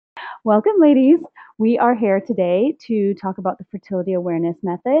Welcome, ladies. We are here today to talk about the Fertility Awareness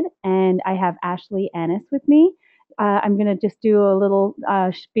Method, and I have Ashley Annis with me. I'm going to just do a little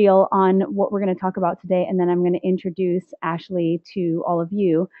spiel on what we're going to talk about today, and then I'm going to introduce Ashley to all of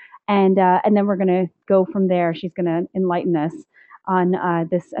you, and then we're going to go from there. She's going to enlighten us on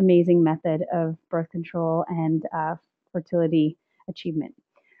this amazing method of birth control and fertility achievement.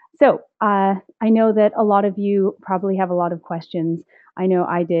 So I know that a lot of you probably have a lot of questions. I know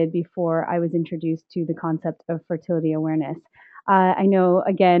I did before I was introduced to the concept of fertility awareness. I know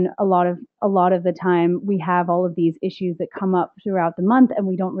again a lot of the time we have all of these issues that come up throughout the month, and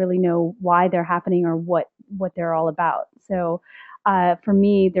we don't really know why they're happening or what they're all about. So for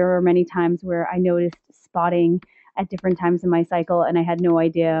me, there were many times where I noticed spotting at different times in my cycle, and I had no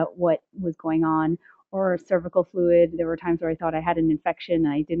idea what was going on, or cervical fluid. There were times where I thought I had an infection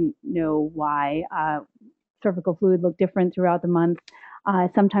and I didn't know why. Cervical fluid looked different throughout the month.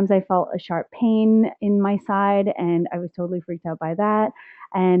 Sometimes I felt a sharp pain in my side, and I was totally freaked out by that.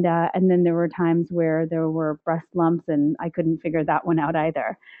 And then there were times where there were breast lumps, and I couldn't figure that one out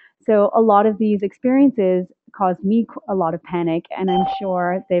either. So a lot of these experiences caused me a lot of panic, and I'm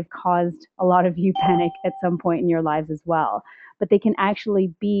sure they've caused a lot of you panic at some point in your lives as well. But they can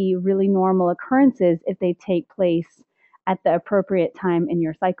actually be really normal occurrences if they take place at the appropriate time in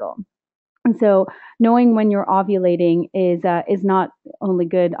your cycle. And so knowing when you're ovulating is not only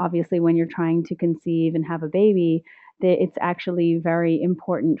good, obviously, when you're trying to conceive and have a baby. That it's actually very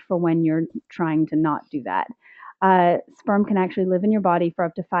important for when you're trying to not do that. Sperm can actually live in your body for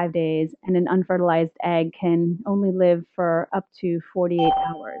up to 5 days, and an unfertilized egg can only live for up to 48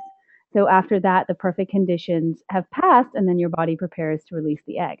 hours. So after that, the perfect conditions have passed, and then your body prepares to release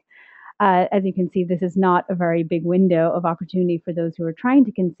the egg. As you can see, this is not a very big window of opportunity for those who are trying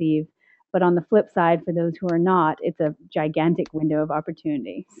to conceive. But on the flip side, for those who are not, it's a gigantic window of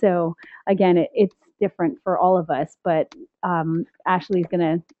opportunity. So again, it's different for all of us. But Ashley's going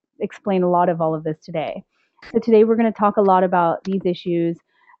to explain a lot of all of this today. So today we're going to talk a lot about these issues.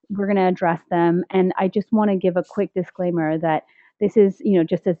 We're going to address them, and I just want to give a quick disclaimer that this is,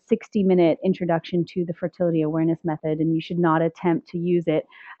 just a 60-minute introduction to the fertility awareness method, and you should not attempt to use it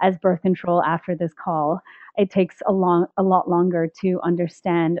as birth control after this call. It takes a lot longer to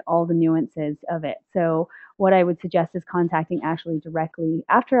understand all the nuances of it. So what I would suggest is contacting Ashley directly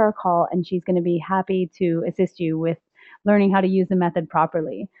after our call, and she's going to be happy to assist you with learning how to use the method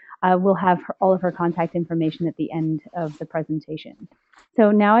properly. We'll have all of her contact information at the end of the presentation. So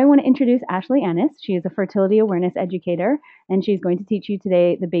now I want to introduce Ashley Annis. She is a fertility awareness educator, and she's going to teach you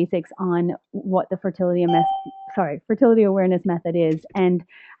today the basics on what the fertility awareness method is, and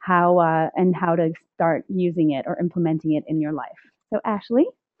how to start using it or implementing it in your life. So Ashley,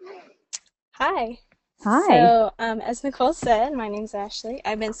 Hi. hi. As Nicole said, my name's Ashley.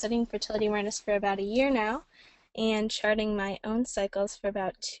 I've been studying fertility awareness for about a year now and charting my own cycles for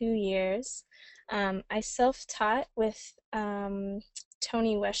about 2 years. I self-taught with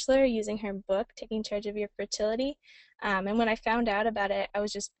Toni Weschler using her book, Taking Charge of Your Fertility. And when I found out about it, I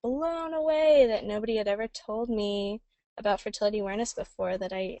was just blown away that nobody had ever told me about fertility awareness before,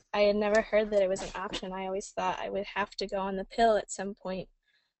 that I had never heard that it was an option. I always thought I would have to go on the pill at some point,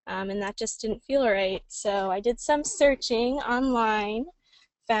 and that just didn't feel right. So I did some searching online,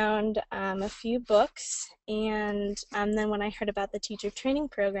 found a few books, and then when I heard about the teacher training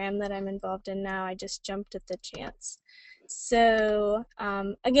program that I'm involved in now, I just jumped at the chance. So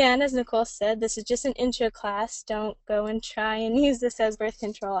again, as Nicole said, this is just an intro class. Don't go and try and use this as birth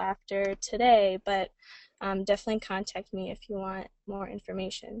control after today, but definitely contact me if you want more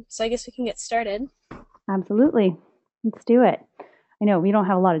information. So I guess we can get started. Absolutely. Let's do it. I know we don't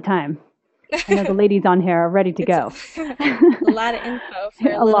have a lot of time. I know the ladies on here are ready to It's go. a lot of info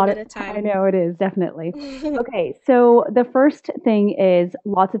for a A little lot of, bit of I time. know it is, definitely. Okay, so the first thing is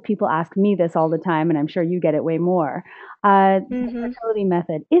lots of people ask me this all the time, and I'm sure you get it way more. The hmm fertility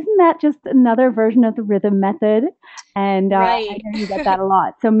method, isn't that just another version of the rhythm method? And I Right. know you get that a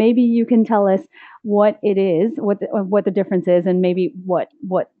lot. So maybe you can tell us what it is, what the difference is, and maybe what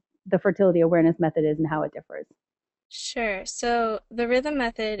the fertility awareness method is and how it differs. Sure. So the rhythm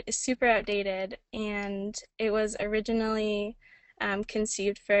method is super outdated, and it was originally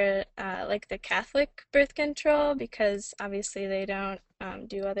conceived for like the Catholic birth control, because obviously they don't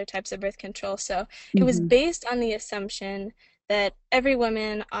do other types of birth control. So it was Hmm. based on the assumption that every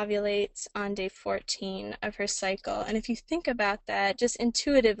woman ovulates on day 14 of her cycle. And if you think about that, just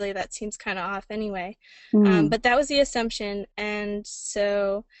intuitively, that seems kind of off anyway. Mm. But that was the assumption. And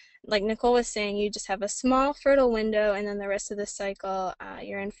so, like Nicole was saying, you just have a small fertile window, and then the rest of the cycle,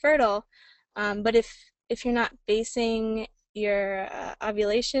 you're infertile. But if you're not basing your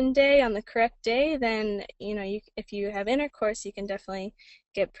ovulation day on the correct day, then if you have intercourse, you can definitely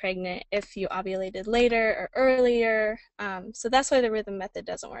get pregnant if you ovulated later or earlier. So that's why the rhythm method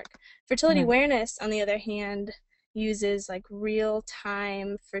doesn't work. Fertility Right. awareness, on the other hand, uses like real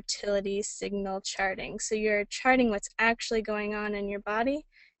time fertility signal charting. So you're charting what's actually going on in your body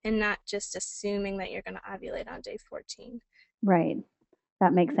and not just assuming that you're going to ovulate on day 14. Right.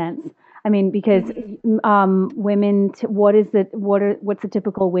 That makes sense. I mean, because Mm-hmm. women, what's the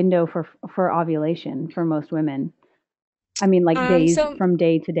typical window for ovulation for most women? I mean, like days So from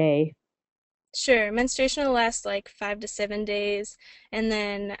day to day. sure, menstruation will last like 5 to 7 days, and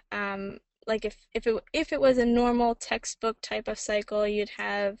then like if it was a normal textbook type of cycle, you'd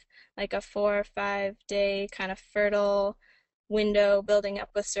have like a 4 or 5 day kind of fertile window building up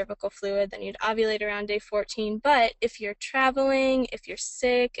with cervical fluid. Then you'd ovulate around day 14. But if you're traveling, if you're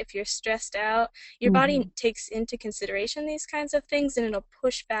sick, if you're stressed out, your body Hmm. takes into consideration these kinds of things, and it'll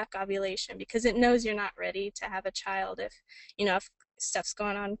push back ovulation because it knows you're not ready to have a child if stuff's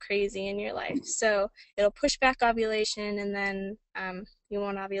going on crazy in your life. So it'll push back ovulation, and then you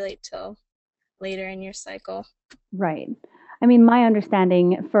won't ovulate till later in your cycle. Right. I mean, my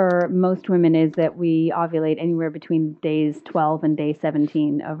understanding for most women is that we ovulate anywhere between days 12 and day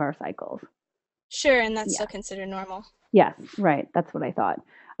 17 of our cycles. Sure, and that's Yeah. still considered normal. Yes, right. That's what I thought.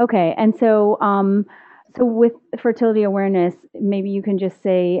 Okay. And so, so with fertility awareness, maybe you can just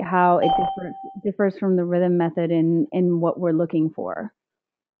say how it differs from the rhythm method in what we're looking for.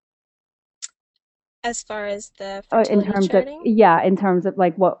 As far as the In fertility terms of, charting, yeah, in terms of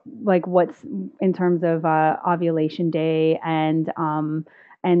what's in terms of ovulation day and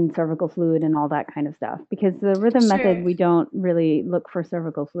cervical fluid and all that kind of stuff. Because the rhythm method, sure. we don't really look for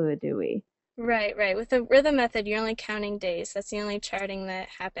cervical fluid, do we? Right, right. With the rhythm method, you're only counting days. That's the only charting that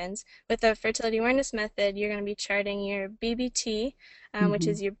happens. With the fertility awareness method, you're going to be charting your BBT, which Hmm.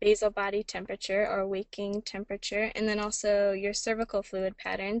 is your basal body temperature or waking temperature, and then also your cervical fluid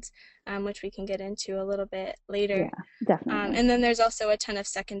patterns, which we can get into a little bit Yeah, later. definitely. And then there's also a ton of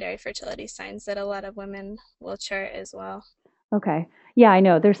secondary fertility signs that a lot of women will chart as well. Okay. Yeah, I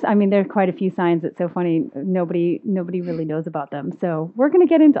know. I mean, there's quite a few signs. It's so funny. Nobody really knows about them. So we're going to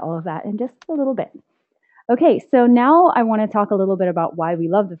get into all of that in just a little bit. Okay, so now I want to talk a little bit about why we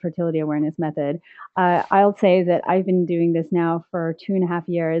love the fertility awareness method. I'll say that I've been doing this now for 2.5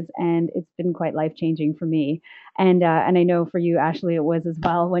 years, and it's been quite life changing for me. And I know for you, Ashley, it was as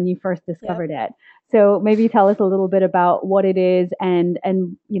well when you first Yep. discovered it. So maybe tell us a little bit about what it is and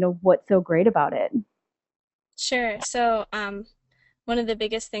what's so great about it. Sure. So, one of the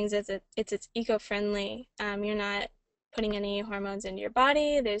biggest things is it's eco-friendly. You're not putting any hormones into your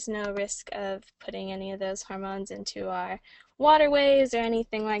body. There's no risk of putting any of those hormones into our waterways or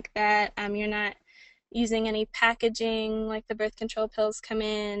anything like that. You're not using any packaging like the birth control pills come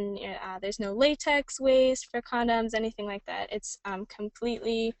in. There's no latex waste for condoms, anything like that. It's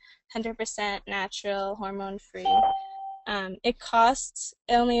completely 100% natural, hormone free. It costs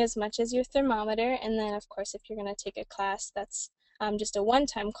only as much as your thermometer, and then, of course, if you're going to take a class, that's just a one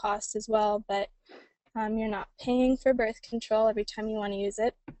time cost as well, but you're not paying for birth control every time you want to use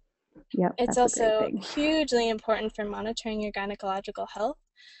it. Yep, It's that's a great also thing. hugely important for monitoring your gynecological health.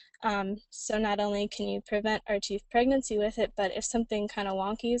 So not only can you prevent or achieve pregnancy with it, but if something kind of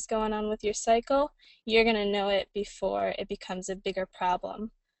wonky is going on with your cycle, you're going to know it before it becomes a bigger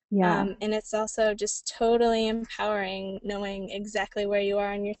problem. Yeah. And it's also just totally empowering knowing exactly where you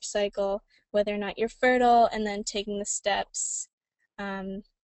are in your cycle, whether or not you're fertile, and then taking the steps um,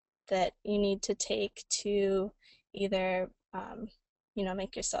 that you need to take to either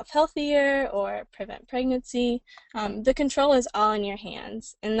make yourself healthier or prevent pregnancy. The control is all in your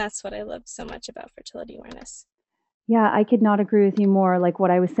hands, and that's what I love so much about fertility awareness. Yeah, I could not agree with you more. Like what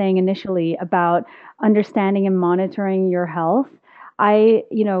I was saying initially about understanding and monitoring your health. I've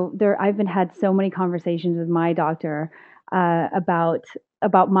been had so many conversations with my doctor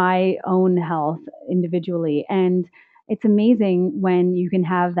about my own health individually, and it's amazing when you can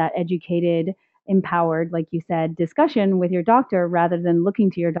have that educated, empowered, like you said, discussion with your doctor rather than looking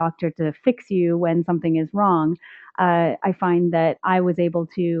to your doctor to fix you when something is wrong. I find that I've been able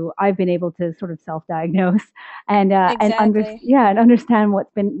to sort of self-diagnose Exactly. and understand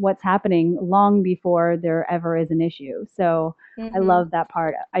what's happening long before there ever is an issue. So I hmm love that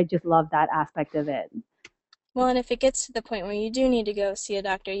part. I just love that aspect of it. Well, and if it gets to the point where you do need to go see a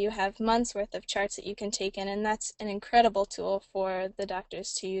doctor, you have months worth of charts that you can take in, and that's an incredible tool for the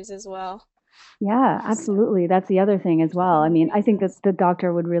doctors to use as well. Yeah, So, absolutely. That's the other thing as there's well. plenty I of mean, I think that reasons. the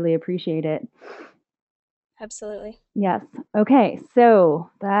doctor would really appreciate it. Absolutely. Yes. Okay. So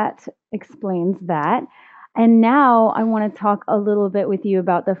that explains that. And now I want to talk a little bit with you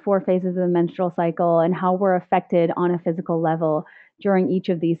about the four phases of the menstrual cycle and how we're affected on a physical level during each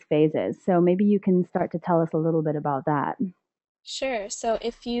of these phases. So maybe you can start to tell us a little bit about that. Sure. So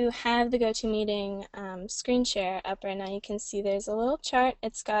if you have the GoToMeeting screen share up right now, you can see there's a little chart.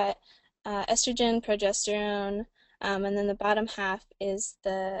 It's got estrogen, progesterone, and then the bottom half is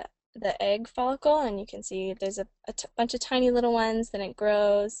the egg follicle, and you can see there's a bunch of tiny little ones. Then it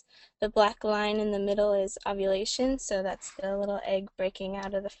grows. The black line in the middle is ovulation, so that's the little egg breaking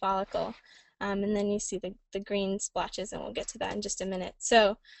out of the follicle. And then you see the green splotches, and we'll get to that in just a minute.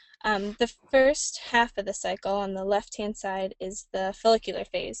 So the first half of the cycle on the left-hand side is the follicular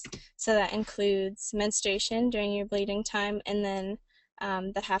phase. So that includes menstruation during your bleeding time, and then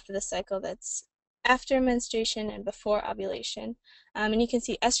the half of the cycle that's after menstruation and before ovulation. And you can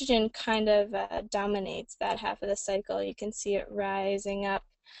see estrogen kind of dominates that half of the cycle. You can see it rising up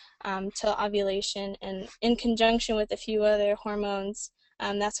till ovulation, and in conjunction with a few other hormones,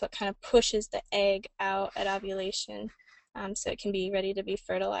 that's what kind of pushes the egg out at ovulation, so it can be ready to be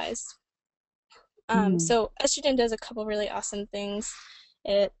fertilized. Mm. So estrogen does a couple really awesome things.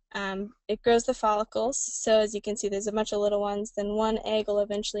 It grows the follicles, so as you can see, there's a bunch of little ones. Then one egg will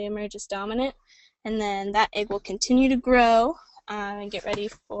eventually emerge as dominant, and then that egg will continue to grow and get ready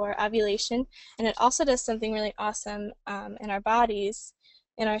for ovulation. And it also does something really awesome in our bodies.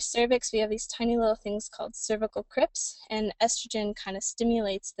 In our cervix, we have these tiny little things called cervical crypts, and estrogen kind of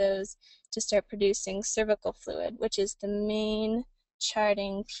stimulates those to start producing cervical fluid, which is the main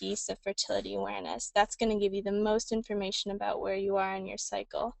charting piece of fertility awareness. That's going to give you the most information about where you are in your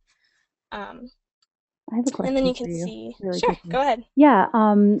cycle. Um, I have a and then question you for can you see, really sure, quickly. go ahead. Yeah,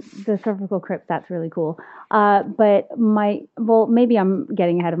 the cervical crypt, that's really cool. Well, maybe I'm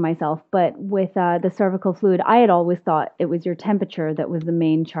getting ahead of myself, but with the cervical fluid, I had always thought it was your temperature that was the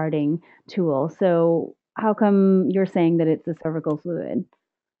main charting tool. So how come you're saying that it's the cervical fluid?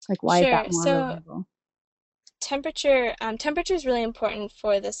 Like, why is that Sure. more So reliable? temperature is really important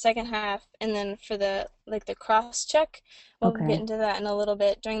for the second half, and then for the cross check. We'll get Okay. into that in a little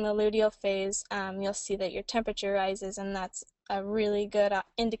bit. During the luteal phase, you'll see that your temperature rises, and that's a really good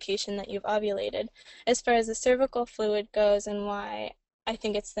indication that you've ovulated. As far as the cervical fluid goes, and why I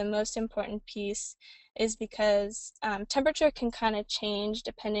think it's the most important piece, is because temperature can kind of change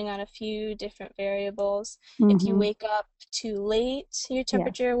depending on a few different variables. If you Mm-hmm. wake up too late, your Yes.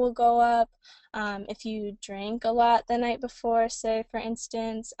 temperature will go up. If you drank a lot the night before, say for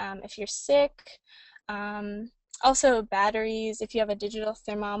instance, if you're sick, um, also batteries. If you have a digital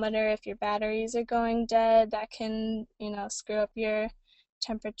thermometer, if your batteries are going dead, that can, screw up your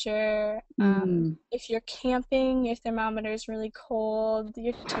temperature. Mm. If you're camping, your thermometer is really cold,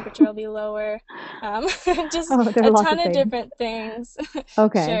 your temperature will be lower. Um, just Oh, there are a lots ton of of things. different things.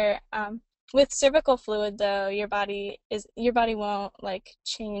 Okay. Sure. With cervical fluid though, your body won't like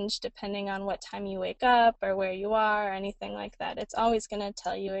change depending on what time you wake up or where you are or anything like that. It's always going to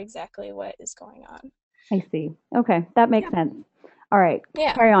tell you exactly what is going on. I see. Okay, that makes Yeah. sense. All right,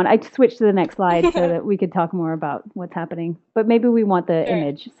 Yeah. carry on. I switched to the next slide so that we could talk more about what's happening. But maybe we want the Sure.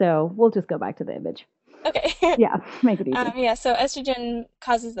 image, so we'll just go back to the image. Okay. Yeah, make it easy. Yeah, so estrogen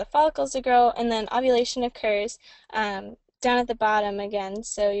causes the follicles to grow, and then ovulation occurs down at the bottom again.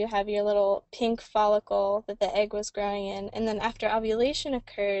 So you have your little pink follicle that the egg was growing in, and then after ovulation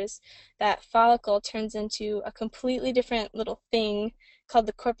occurs, that follicle turns into a completely different little thing called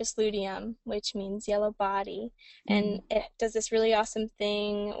the corpus luteum, which means yellow body. And Mm. it does this really awesome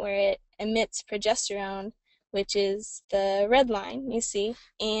thing where it emits progesterone, which is the red line you see,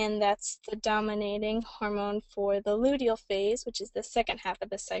 and that's the dominating hormone for the luteal phase, which is the second half of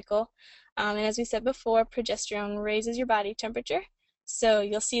the cycle. And as we said before, progesterone raises your body temperature, so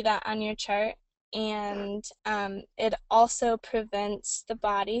you'll see that on your chart. And it also prevents the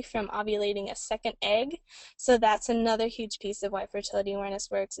body from ovulating a second egg. So that's another huge piece of why fertility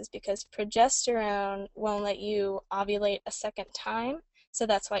awareness works, is because progesterone won't let you ovulate a second time. So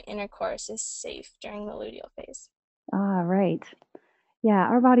that's why intercourse is safe during the luteal phase. Ah, right. Yeah,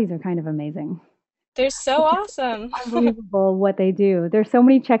 our bodies are kind of amazing. They're so It's awesome. unbelievable what they do. There's so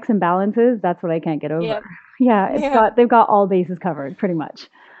many checks and balances. That's what I can't get over. Yep. Yeah, Yeah, they've got all bases covered pretty much.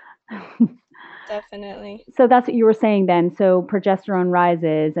 definitely. So that's what you were saying then. So progesterone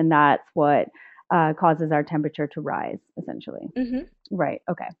rises, and that's what causes our temperature to rise, essentially. Hmm. Right.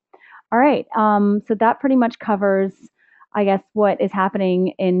 Okay. All right. So that pretty much covers, I guess, what is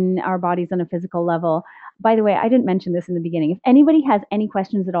happening in our bodies on a physical level. By the way, I didn't mention this in the beginning. If anybody has any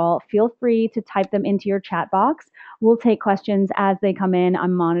questions at all, feel free to type them into your chat box. We'll take questions as they come in.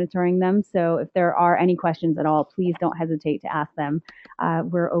 I'm monitoring them. So if there are any questions at all, please don't hesitate to ask them.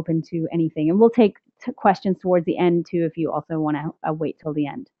 We're open to anything. And we'll take questions towards the end too, if you also want to wait till the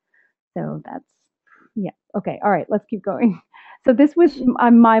end. So that's, yeah. Okay. All right. Let's keep going. So this was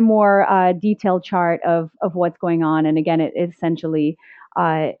my more detailed chart of what's going on. And again, it essentially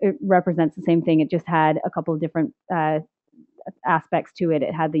it represents the same thing. It just had a couple of different aspects to it.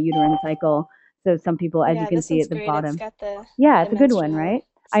 It had the uterine cycle. So some people, as you Yeah, can this see one's at the great. It's bottom, got yeah, the it's a good one, menstrual right?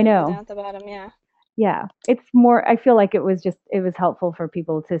 I cycle know. down at the bottom. Yeah. Yeah. It's more, I feel like it was helpful for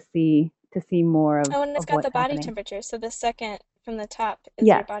people to see more Oh, and it's of got the what's body happening. temperature. So the second from the top is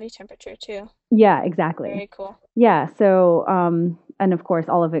your Yes. body temperature too. Yeah, exactly. Very cool. Yeah. So, and of course,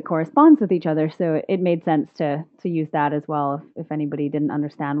 all of it corresponds with each other. So it made sense to use that as well if anybody didn't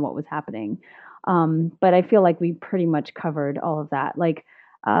understand what was happening. But I feel like we pretty much covered all of that. Like,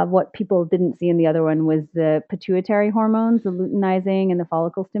 what people didn't see in the other one was the pituitary hormones, the luteinizing and the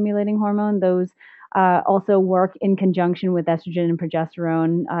follicle stimulating hormone. Those also work in conjunction with estrogen and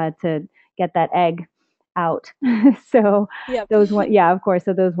progesterone to get that egg out. So Yep. those one, yeah, of course.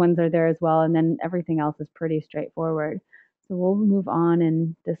 So those ones are there as well, and then everything else is pretty straightforward. So we'll move on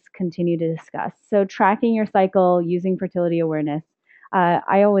and just continue to discuss. So tracking your cycle using fertility awareness.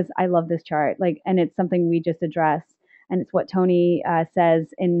 I love this chart, like, and it's something we just addressed, and it's what Tony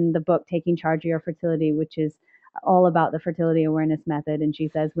says in the book Taking Charge of Your Fertility, which is all about the fertility awareness method. And she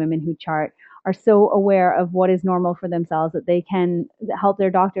says women who chart are so aware of what is normal for themselves that they can help their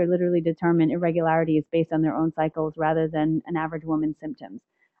doctor literally determine irregularities based on their own cycles rather than an average woman's symptoms.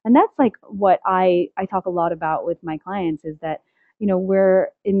 And that's like what I talk a lot about with my clients is that, you know, we're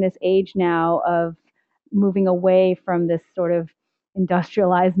in this age now of moving away from this sort of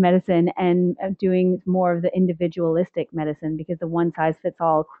industrialized medicine and doing more of the individualistic medicine because the one size fits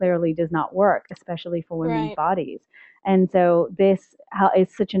all clearly does not work, especially for women's Right. bodies. And so this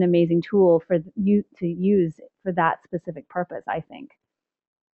is such an amazing tool for you to use for that specific purpose, I think.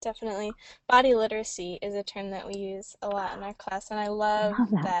 Definitely. Body literacy is a term that we use a lot in our class, and I love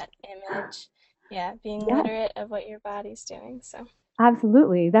Love that. that image. Yeah, being Yes, literate of what your body's doing. So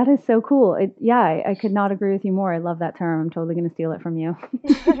absolutely. That is so cool. Yeah, I could not agree with you more. I love that term. I'm totally going to steal it from you.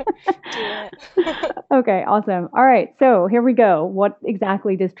 do it. Okay, awesome. All right, so here we go. What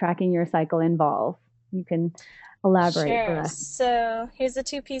exactly does tracking your cycle involve? You can elaborate for Sure. us. So here's the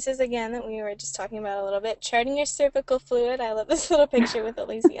two pieces again that we were just talking about a little bit. Charting your cervical fluid. I love this little picture with the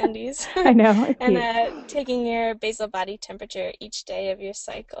lazy undies. I know, it's And cute. taking your basal body temperature each day of your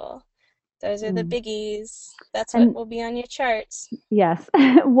cycle. Those are the Mm. biggies. That's what And will be on your charts. yes,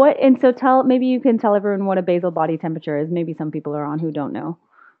 what, and so tell, maybe you can tell everyone what a basal body temperature is. Maybe some people are on who don't know.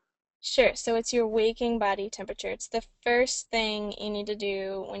 Sure, so it's your waking body temperature. It's the first thing you need to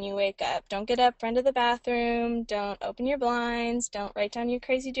do when you wake up. Don't get up, run to the bathroom, don't open your blinds, don't write down your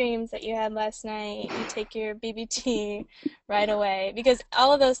crazy dreams that you had last night. You take your BBT right away because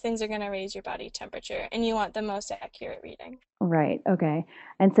all of those things are going to raise your body temperature and you want the most accurate reading. Right. Okay.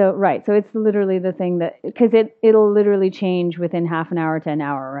 And so, right. So it's literally the thing that, because it'll literally change within half an hour to an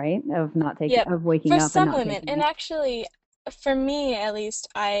hour, right? Of not taking, Yep. of waking For up and some not women, taking and it. actually, for me at least,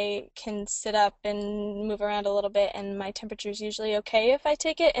 I can sit up and move around a little bit, and my temperature is usually okay if I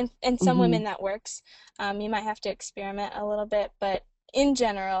take it. And some Hmm. women that works. You might have to experiment a little bit, but in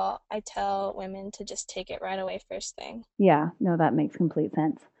general, I tell women to just take it right away first thing. Yeah. No, that makes complete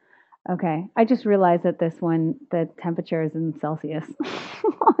sense. Okay. I just realized that this one, the temperature is in Celsius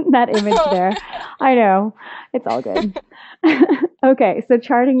on that image there. I know. It's all good. Okay. So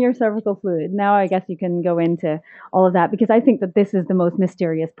charting your cervical fluid. Now I guess you can go into all of that because I think that this is the most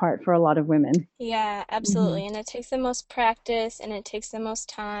mysterious part for a lot of women. Yeah, Hmm. absolutely. And it takes the most practice and it takes the most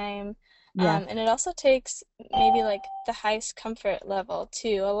time. Yes. And it also takes maybe like the highest comfort level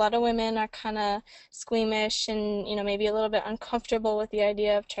too. A lot of women are kind of squeamish and, maybe a little bit uncomfortable with the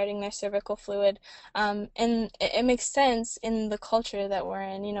idea of charting their cervical fluid. And it makes sense in the culture that we're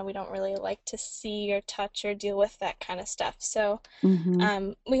in. We don't really like to see or touch or deal with that kind of stuff. So,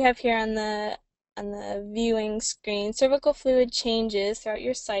 Hmm. we have here on the viewing screen, cervical fluid changes throughout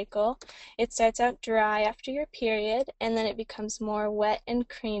your cycle. It starts out dry after your period, and then it becomes more wet and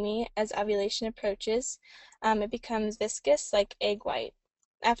creamy as ovulation approaches. It becomes viscous like egg white.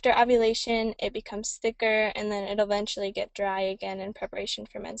 After ovulation, it becomes thicker, and then it'll eventually get dry again in preparation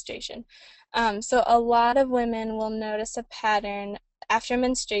for menstruation. So a lot of women will notice a pattern after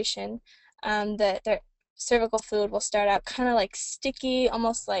menstruation that their cervical fluid will start out kind of like sticky,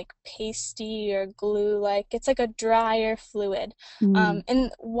 almost like pasty or glue-like. It's like a drier fluid. Mm.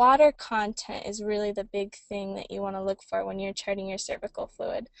 And water content is really the big thing that you want to look for when you're charting your cervical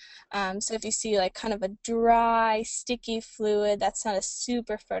fluid. So if you see like kind of a dry, sticky fluid, that's not a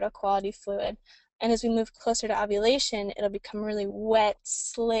super fertile quality fluid. And as we move closer to ovulation, it'll become really wet,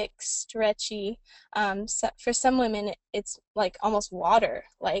 slick, stretchy. So for some women, it's like almost water,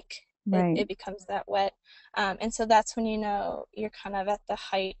 like Right. it becomes that wet. And so that's when you know you're kind of at the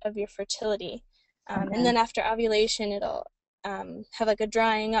height of your fertility. And Okay. then after ovulation, it'll have like a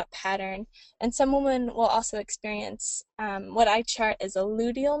drying up pattern. And some women will also experience what I chart as a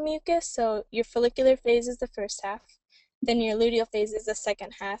luteal mucus. So your follicular phase is the first half, then your luteal phase is the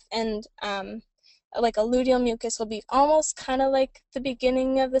second half. And like a luteal mucus will be almost kind of like the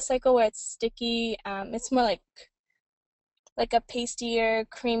beginning of the cycle where it's sticky. It's more like a pastier,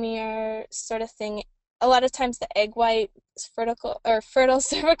 creamier sort of thing. A lot of times the egg white fertile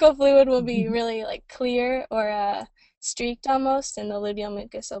cervical fluid will be really like clear or streaked almost, and the luteal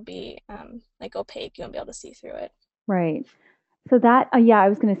mucus will be like opaque. You won't be able to see through it. Right. So that, yeah, I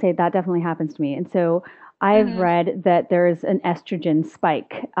was going to say that definitely happens to me. And so I've Hmm. read that there's an estrogen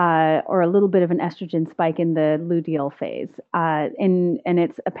spike, or a little bit of an estrogen spike in the luteal phase, and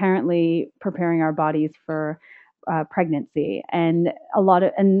it's apparently preparing our bodies for pregnancy. And a lot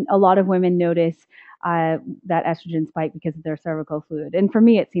of women notice that estrogen spike because of their cervical fluid. And for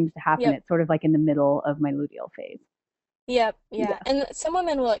me, it seems to happen. Yep. It's sort of like in the middle of my luteal phase. Yep, yeah. Yeah. And some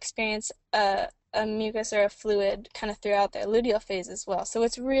women will experience a mucus or a fluid kind of throughout their luteal phase as well. So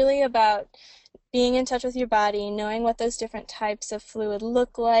it's really about being in touch with your body, knowing what those different types of fluid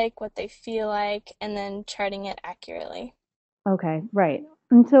look like, what they feel like, and then charting it accurately. Okay, right.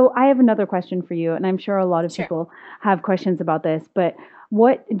 And so I have another question for you, and I'm sure a lot of Sure. people have questions about this, but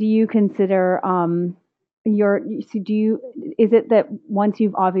what do you consider your so do you is it that once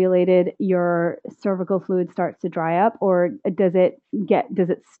you've ovulated your cervical fluid starts to dry up, or does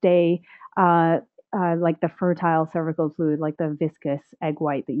it stay uh, like the fertile cervical fluid, like the viscous egg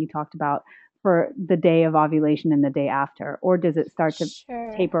white that you talked about, for the day of ovulation and the day after, or does it start to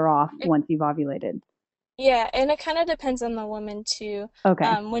Sure. taper off It once you've ovulated? Yeah, and it kind of depends on the woman too. Okay.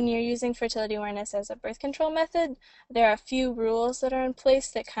 When you're using fertility awareness as a birth control method, there are a few rules that are in place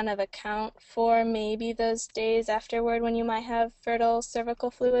that kind of account for maybe those days afterward when you might have fertile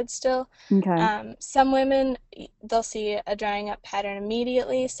cervical fluid still. Okay. Some women, they'll see a drying up pattern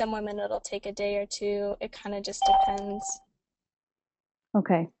immediately. Some women, it'll take a day or two. It kind of just depends.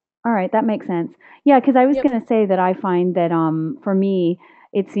 Okay. All right, that makes sense. Yeah, because I was Yep, going to say that I find that for me,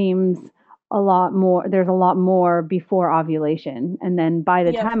 it seems there's a lot more before ovulation. And then by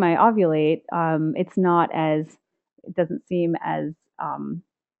the yep, time I ovulate, it doesn't seem as um,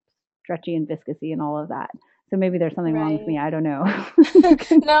 stretchy and viscousy and all of that. So maybe there's something wrong with right. me. I don't know. You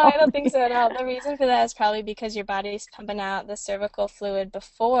can No, I tell don't think me. so at all. The reason for that is probably because your body's pumping out the cervical fluid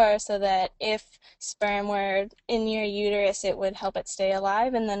before, so that if sperm were in your uterus, it would help it stay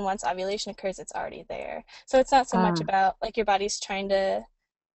alive. And then once ovulation occurs, it's already there. So it's not so much Ah, about like your body's trying to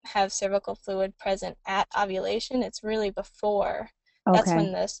have cervical fluid present at ovulation. It's really before. That's okay.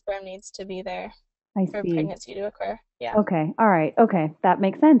 when the sperm needs to be there I for see. pregnancy to occur. Yeah. Okay. All right. Okay. That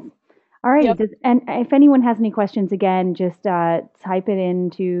makes sense. All righty. Yep. And if anyone has any questions, again, just type it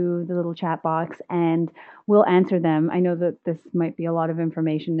into the little chat box and we'll answer them. I know that this might be a lot of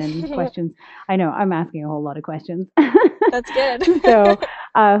information and questions. I know I'm asking a whole lot of questions. That's good. So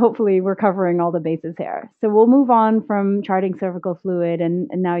hopefully we're covering all the bases here. So we'll move on from charting cervical fluid, and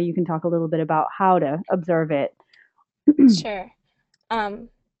now you can talk a little bit about how to observe it. Sure. Um,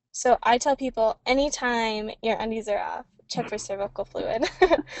 so I tell people anytime your undies are off, check for cervical fluid.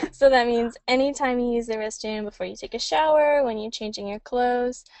 So that means anytime you use the restroom before you take a shower, when you're changing your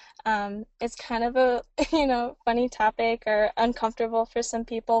clothes. It's kind of a, funny topic or uncomfortable for some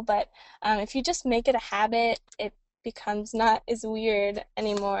people, but if you just make it a habit, it becomes not as weird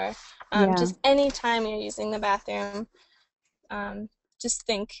anymore. Yeah. Just anytime you're using the bathroom, um, just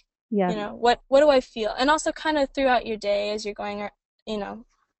think, Yeah. what do I feel? And also kind of throughout your day as you're going, you know,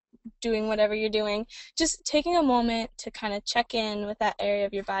 doing whatever you're doing, just taking a moment to kind of check in with that area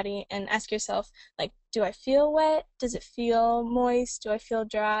of your body and ask yourself, like, do I feel wet? Does it feel moist? Do I feel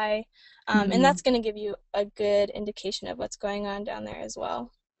dry? And Hmm. that's going to give you a good indication of what's going on down there as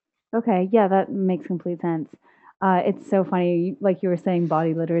well. Okay, yeah, that makes complete sense. It's so funny, like you were saying,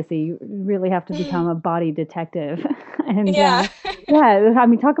 body literacy. You really have to become a body detective, and Yeah. yeah, I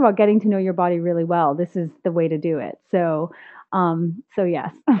mean, talk about getting to know your body really well. This is the way to do it. So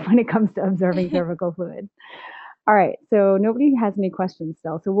yes, when it comes to observing cervical fluid. All right, so nobody has any questions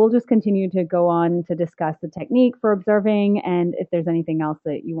still, so we'll just continue to go on to discuss the technique for observing, and if there's anything else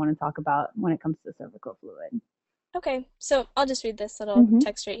that you want to talk about when it comes to cervical fluid. Okay, so I'll just read this little Hmm.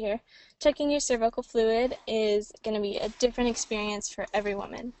 text right here. Checking your cervical fluid is going to be a different experience for every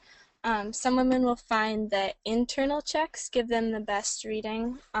woman. Some women will find that internal checks give them the best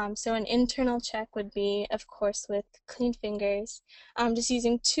reading. So an internal check would be, of course, with clean fingers, just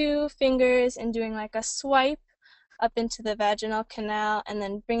using two fingers and doing like a swipe up into the vaginal canal and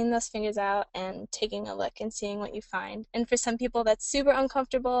then bringing those fingers out and taking a look and seeing what you find. And for some people, that's super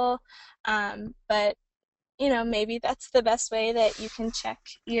uncomfortable, but maybe that's the best way that you can check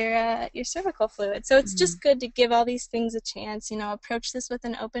your cervical fluid. So it's Mm. just good to give all these things a chance. Approach this with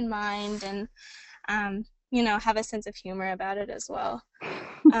an open mind and have a sense of humor about it as well.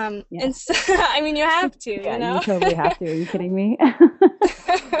 Yeah. And so, I mean, you have to, Yeah, you totally have to. Are you kidding me?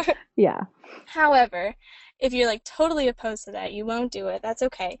 Yeah. However, if you're like totally opposed to that, you won't do it. That's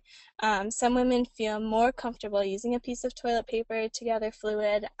okay. Some women feel more comfortable using a piece of toilet paper to gather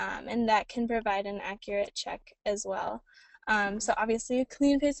fluid, and that can provide an accurate check as well. So obviously, a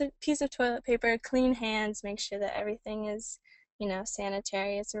clean piece of toilet paper, clean hands, make sure that everything is,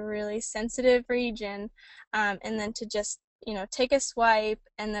 sanitary. It's a really sensitive region, and then to just take a swipe,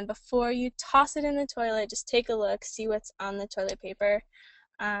 and then before you toss it in the toilet, just take a look, see what's on the toilet paper.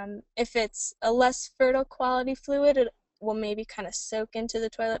 If it's a less fertile quality fluid, it will maybe kind of soak into the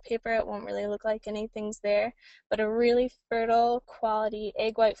toilet paper. It won't really look like anything's there. But a really fertile quality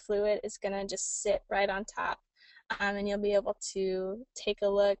egg white fluid is going to just sit right on top. And you'll be able to take a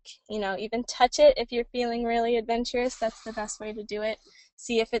look, even touch it if you're feeling really adventurous. That's the best way to do it.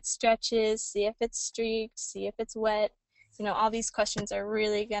 See if it stretches, see if it's streaked, see if it's wet. All these questions are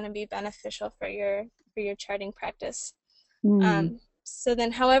really going to be beneficial for your charting practice. Mm. So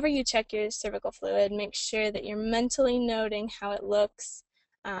then, however you check your cervical fluid, make sure that you're mentally noting how it looks.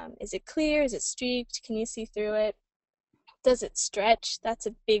 Is it clear? Is it streaked? Can you see through it? Does it stretch? That's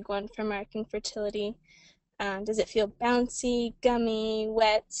a big one for marking fertility. Does it feel bouncy, gummy,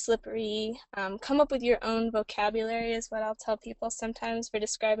 wet, slippery? Come up with your own vocabulary is what I'll tell people sometimes for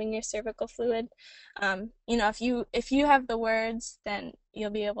describing your cervical fluid. If you have the words, then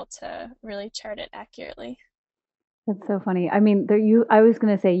you'll be able to really chart it accurately. That's so funny. I mean, I was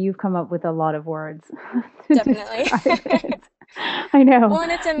going to say you've come up with a lot of words to Definitely. describe it. I know. Well,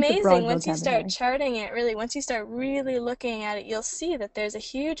 and it's It's a amazing broad once you start vocabulary. charting it, really, once you start really looking at it, you'll see that there's a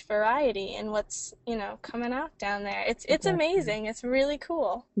huge variety in what's, coming out down there. It's Exactly. amazing. It's really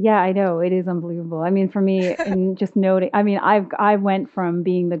cool. Yeah, I know. It is unbelievable. I mean, for me, in just noting, I mean, I went from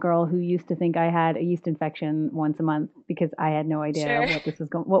being the girl who used to think I had a yeast infection once a month because I had no idea Sure.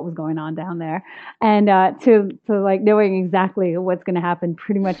 what was going on down there, and to like knowing exactly what's going to happen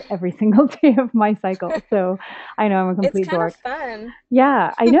pretty much every single day of my cycle. So I know I'm a It's complete kind of dork. fun.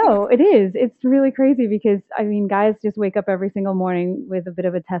 Yeah, I know it is. It's really crazy because I mean, guys just wake up every single morning with a bit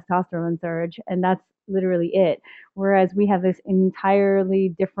of a testosterone surge, and that's literally it. Whereas we have this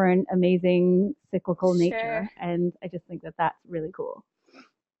entirely different, amazing cyclical Sure. nature, and I just think that that's really cool.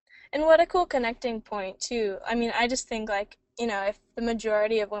 And what a cool connecting point, too. I mean, I just think, like, if the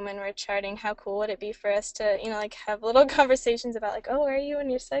majority of women were charting, how cool would it be for us to, like, have little conversations about, like, oh, where are you in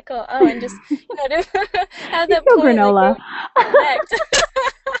your cycle? Oh, and just, to have You that feel point, like, where granola. we connect.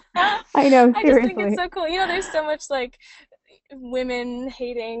 I know, I just think it's seriously. so cool. There's so much, like, women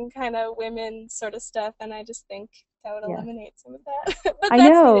hating kind of women sort of stuff, and I just think that would Yes. eliminate some of that. But I that's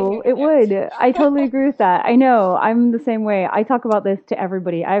neither know here nor it there. would. I totally agree with that. I know I'm the same way. I talk about this to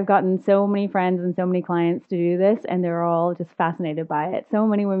everybody. I've gotten so many friends and so many clients to do this, and they're all just fascinated by it. So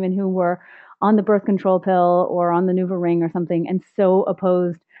many women who were on the birth control pill or on the Nuva ring or something, and so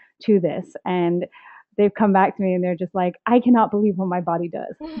opposed to this. And they've come back to me and they're just like, I cannot believe what my body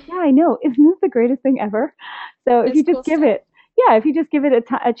does. Yeah, I know. Isn't this the greatest thing ever? So if It's you just cool give stuff. it, yeah, if you just give it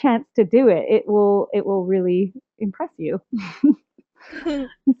a chance to do it, it will really impress you.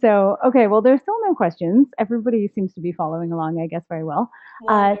 So, okay, well, there's still no questions. Everybody seems to be following along, I guess, very well.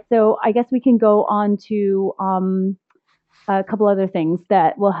 So, Wonderful. I guess we can go on to a couple other things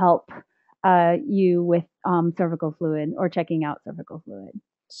that will help you with cervical fluid or checking out cervical fluid.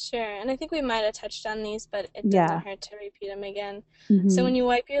 Sure, and I think we might have touched on these, but it doesn't Yeah. hurt to repeat them again. So Hmm. when you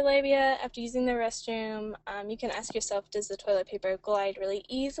wipe your labia after using the restroom, you can ask yourself, does the toilet paper glide really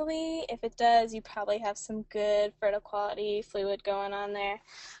easily? If it does, you probably have some good fertile quality fluid going on there.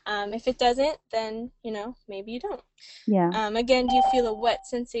 If it doesn't, then, maybe you don't. Yeah. Again, do you feel a wet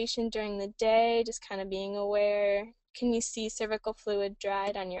sensation during the day? Just kind of being aware. Can you see cervical fluid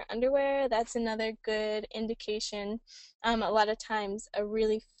dried on your underwear? That's another good indication. A lot of times, a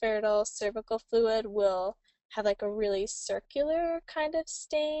really fertile cervical fluid will have like a really circular kind of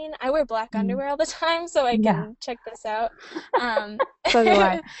stain. I wear black Mm. underwear all the time, so I Yeah. can check this out. Um, So do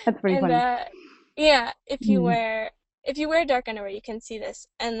I. That's pretty and funny. yeah, if you Mm. wear if you wear dark underwear, you can see this.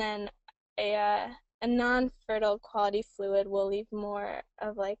 And then a uh, a non-fertile quality fluid will leave more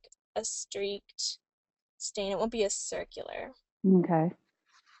of like a streaked stain. It won't be as circular. Okay.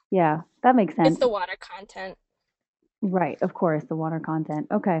 Yeah, that makes It's sense. the water content. Right, of course, the water content.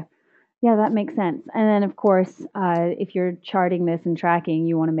 Okay. Yeah, that makes sense. And then, of course, if you're charting this and tracking,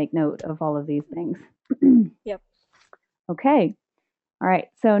 you want to make note of all of these things. Yep. Okay. All right.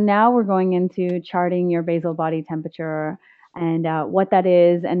 So now we're going into charting your basal body temperature and what that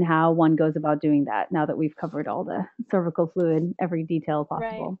is and how one goes about doing that now that we've covered all the cervical fluid, every detail Right.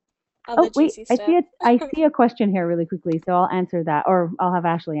 possible. All the Oh, wait, juicy stuff. I see a question here really quickly, so I'll answer that, or I'll have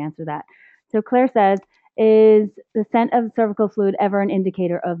Ashley answer that. So Claire says, is the scent of cervical fluid ever an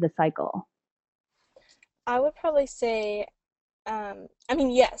indicator of the cycle? I would probably say, I mean,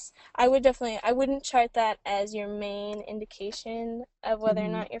 yes, I would definitely, I wouldn't chart that as your main indication of whether or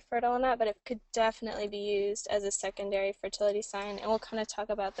Hmm. not you're fertile or not, but it could definitely be used as a secondary fertility sign, and we'll kind of talk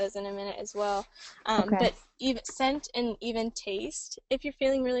about those in a minute as well. Okay. But even scent and even taste, if you're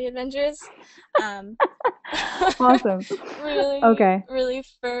feeling really adventurous, um, Awesome. really, Okay. really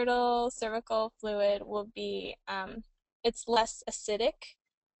fertile cervical fluid will be, it's less acidic.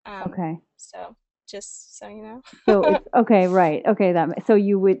 Okay. So just so you know. So it's okay, right. Okay, so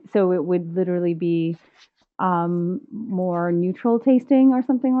you would so it would literally be more neutral tasting or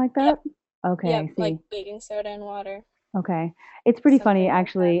something like that? Yep, Okay, yep, I like see. baking soda and water, Okay. It's pretty funny, something like that.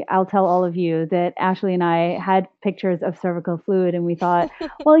 actually. I'll tell all of you that Ashley and I had pictures of cervical fluid, and we thought,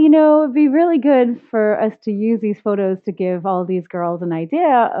 well, it'd be really good for us to use these photos to give all these girls an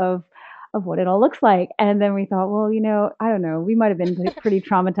idea of what it all looks like. And then we thought, well, I don't know, we might have been pretty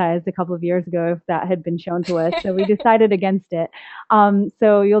traumatized a couple of years ago if that had been shown to us. So we decided against it.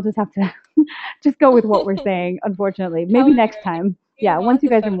 So you'll just have to just go with what we're saying, unfortunately. Maybe However, next if time. you Yeah, once want you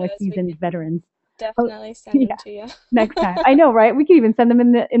the guys are more photos, we seasoned can veterans. Oh, definitely send them yeah, to you. next time. I know, right? We can even send them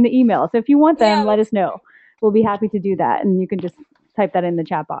in the email. So if you want them, Yeah, let let's us know. We'll be happy to do that, and you can just type that in the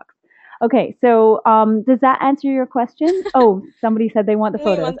chat box. Okay, so does that answer your question? Oh, somebody said they want the do. We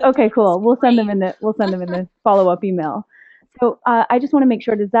photos. want the Okay, photos. cool. Great. We'll send them in the follow up email. So I just want to make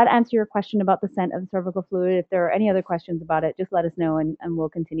sure. Does that answer your question about the scent of cervical fluid? If there are any other questions about it, just let us know, and we'll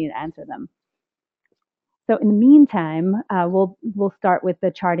continue to answer them. So in the meantime, we'll start with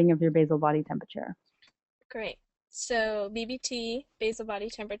the charting of your basal body temperature. Great. So BBT, basal body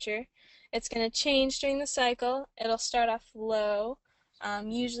temperature, it's going to change during the cycle. It'll start off low,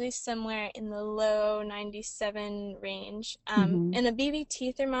 usually somewhere in the low 97 range. Hmm. And a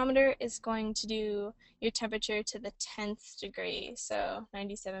BBT thermometer is going to do your temperature to the 10th degree, so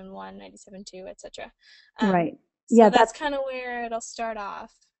 97.1, 97.2, etc. Right. So Yeah, that's kind of where it'll start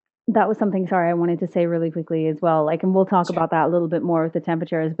off. that was something, sorry, I wanted to say really quickly as well. Like, and we'll talk Sure. about that a little bit more with the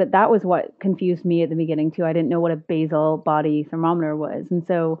temperatures, but that was what confused me at the beginning too. I didn't know what a basal body thermometer was. And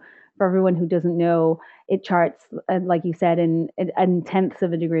so for everyone who doesn't know, it charts, like you said, in tenths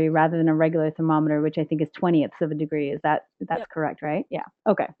of a degree rather than a regular thermometer, which I think is 20ths of a degree. That's Yep. correct, right? Yeah.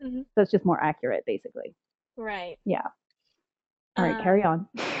 Okay. Hmm. So it's just more accurate, basically. Right. Yeah. All right, carry Um,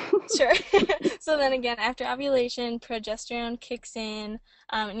 on. Sure. So then again, after ovulation, progesterone kicks in,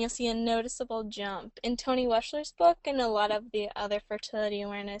 and you'll see a noticeable jump. In Tony Weschler's book and a lot of the other fertility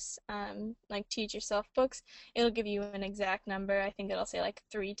awareness, like Teach Yourself books, it'll give you an exact number. I think it'll say like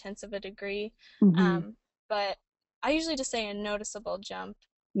 3/10 of a degree. Hmm. But I usually just say a noticeable jump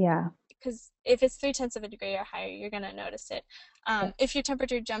Yeah. because if it's 3/10 of a degree or higher, you're gonna notice it. Yeah. If your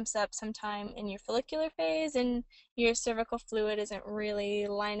temperature jumps up sometime in your follicular phase and your cervical fluid isn't really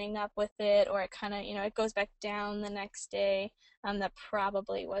lining up with it, or it kind of, it goes back down the next day, that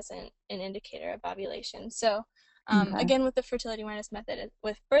probably wasn't an indicator of ovulation. So, Okay. again, with the fertility awareness method,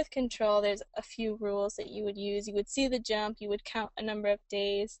 with birth control, there's a few rules that you would use. You would see the jump, you would count a number of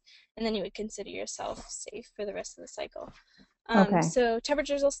days, and then you would consider yourself safe for the rest of the cycle. Okay. So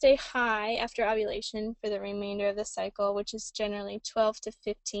temperatures will stay high after ovulation for the remainder of the cycle, which is generally 12 to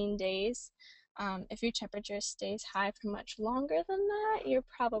 15 days. If your temperature stays high for much longer than that, you're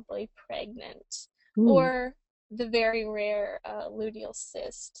probably pregnant. Ooh. Or the very rare luteal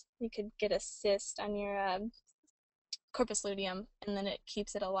cyst. You could get a cyst on your corpus luteum and then it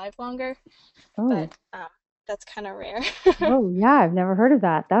keeps it alive longer, but Oh. that's kind of rare. Oh, yeah, I've never heard of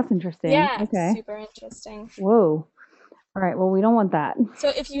that. That's interesting. Yeah, Okay. super interesting. Whoa. All right. Well, we don't want that. So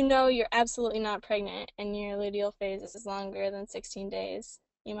if you know you're absolutely not pregnant and your luteal phase is longer than 16 days,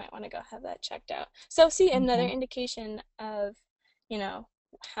 you might want to go have that checked out. So see another Okay. indication of, you know,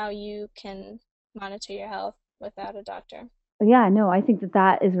 how you can monitor your health without a doctor. Yeah, no, I think that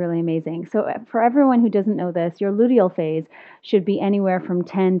that is really amazing. So, for everyone who doesn't know this, your luteal phase should be anywhere from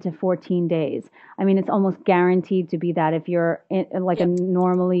 10 to 14 days. I mean, it's almost guaranteed to be that if you're like a Yep.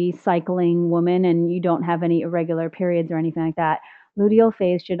 normally cycling woman and you don't have any irregular periods or anything like that. luteal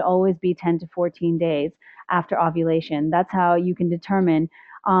phase should always be 10 to 14 days after ovulation. That's how you can determine.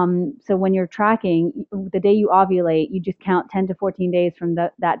 So when you're tracking the day you ovulate, you just count 10 to 14 days from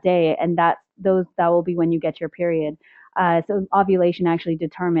that day, and that will be when you get your period. So ovulation actually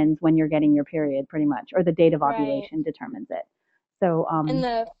determines when you're getting your period, pretty much, or the date of Right. ovulation determines it. So, And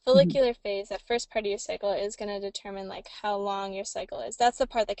the mhm. follicular phase, that first part of your cycle, is going to determine like how long your cycle is. That's the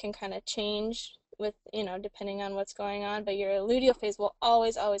part that can kind of change with, depending on what's going on, but your luteal phase will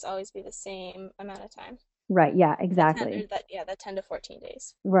always, always, always be the same amount of time. Right, yeah, The 10 exactly. or that yeah, that 10 to 14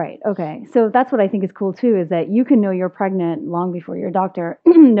 days. Right. Okay. So that's what I think is cool too, is that you can know you're pregnant long before your doctor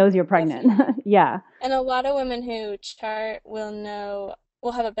knows you're pregnant. Definitely. Yeah. And a lot of women who chart will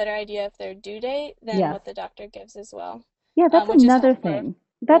have a better idea of their due date than Yes. what the doctor gives as well, Yeah, that's which is another helpful thing.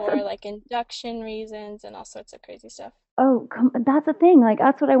 That's a, for like induction reasons and all sorts of crazy stuff. that's a thing. Like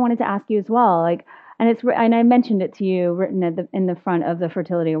that's what I wanted to ask you as well. Like, and I mentioned it to you, written at in the front of the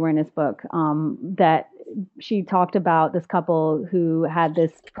fertility awareness book. That she talked about this couple who had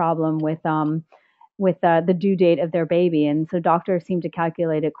this problem with the due date of their baby, and so doctors seem to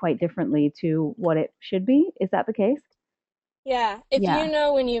calculate it quite differently to what it should be. Is that the case? Yeah, if you Yeah.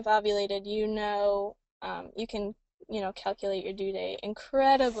 know when you've ovulated, you can, calculate your due date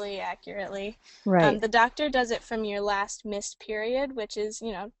incredibly accurately. Right. The doctor does it from your last missed period, which is,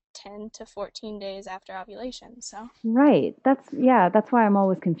 10 to 14 days after ovulation. So, Right. That's yeah. That's why I'm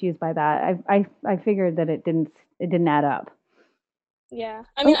always confused by that. I figured that it didn't add up. yeah.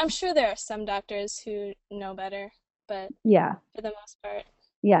 I mean, Oh I'm sure there are some doctors who know better, but yeah. for the most part,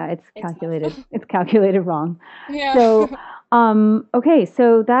 Yeah. It's it's calculated. off. It's calculated wrong. Yeah. So okay.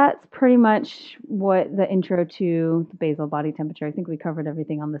 So that's pretty much what the intro to the basal body temperature. I think we covered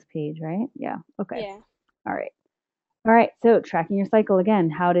everything on this page, right? Yeah. Okay. Yeah. All right. All right. So tracking your cycle again.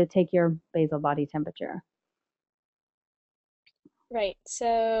 How to take your basal body temperature. Right.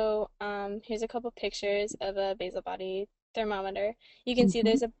 So, here's a couple pictures of a basal body thermometer. You can see Hmm.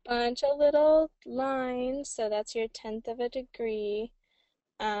 there's a bunch of little lines, so that's your tenth of a degree.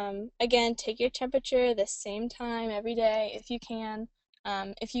 Again, take your temperature the same time every day if you can.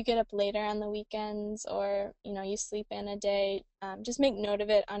 If you get up later on the weekends or, you sleep in a day, just make note of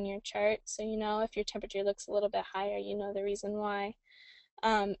it on your chart so you know if your temperature looks a little bit higher, you know the reason why.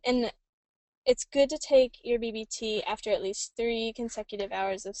 And it's good to take your BBT after at least 3 consecutive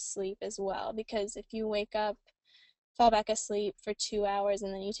hours of sleep as well, because if you wake up, fall back asleep for 2 hours,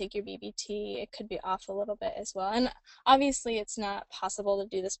 and then you take your BBT, it could be off a little bit as well. And obviously, it's not possible to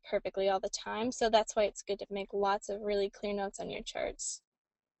do this perfectly all the time, so that's why it's good to make lots of really clear notes on your charts.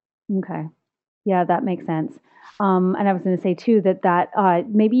 Okay. Yeah, that makes sense. And I was going to say too that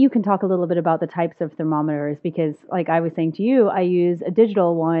maybe you can talk a little bit about the types of thermometers because, like I was saying to you, I use a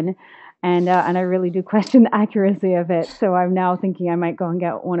digital one, and I really do question the accuracy of it. So I'm now thinking I might go and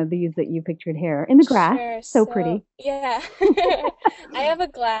get one of these that you pictured here in the grass. Sure. So So, pretty. yeah, I have a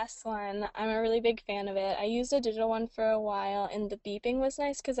glass one. I'm a really big fan of it. I used a digital one for a while, and the beeping was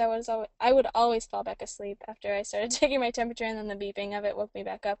nice because I would always fall back asleep after I started taking my temperature, and then the beeping of it woke me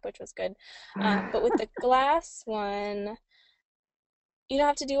back up, which was good. But with the glass one, you don't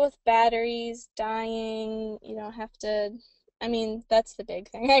have to deal with batteries dying. You don't have to. I mean, that's the big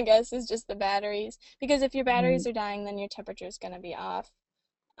thing, I guess, is just the batteries. Because if your batteries Right. are dying, then your temperature is going to be off.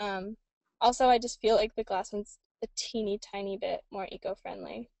 Um, Also, I just feel like the glass one's a teeny tiny bit more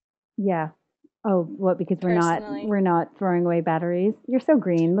eco-friendly, Yeah. Oh, what? Because personally. we're not throwing away batteries. You're so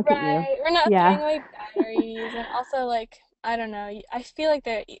green. Look at you. Right, we're not throwing Yeah. away batteries, and also like I don't know, I feel like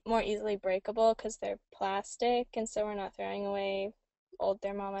they're more easily breakable because they're plastic, and so we're not throwing away old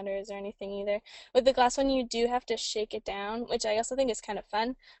thermometers or anything either. With the glass one, you do have to shake it down, which I also think is kind of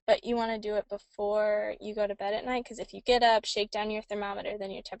fun, but you want to do it before you go to bed at night because if you get up, shake down your thermometer,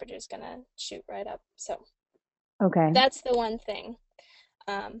 then your temperature is gonna shoot right up. So Okay. that's the one thing.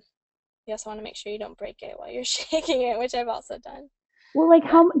 Um, you also want to make sure you don't break it while you're shaking it, which I've also done. Well, like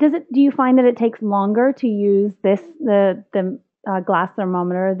But how does it? Do you find that it takes longer to use the glass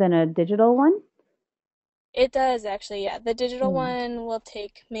thermometer than a digital one? it does actually, yeah. The digital Hmm. one will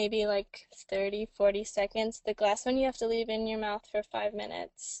take maybe like 30, 40 seconds. The glass one you have to leave in your mouth for 5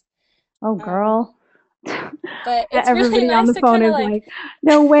 minutes. Oh, Um, girl. but it's really Everybody on nice the to phone kind of is like, like,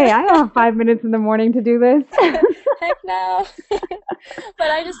 no way, I don't have 5 minutes in the morning to do this. heck no. But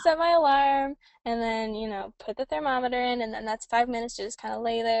I just set my alarm and then, put the thermometer in, and then that's 5 minutes to just kind of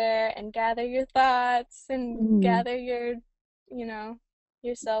lay there and gather your thoughts and Mm, gather you know,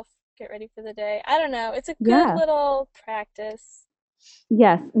 yourself, get ready for the day. I don't know. It's a good yeah. little practice.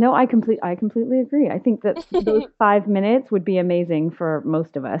 Yes. No, I completely agree. I think that those 5 minutes would be amazing for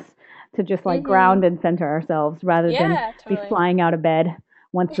most of us to just like Mm-hmm. ground and center ourselves rather than Yeah, be totally. flying out of bed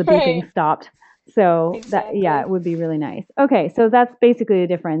once the beeping Right. stopped. So that, yeah, it Exactly. would be really nice. Okay, so that's basically the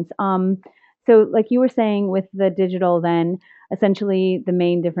difference. So like you were saying with the digital, then essentially the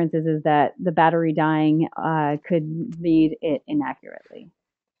main difference is that the battery dying could read it inaccurately.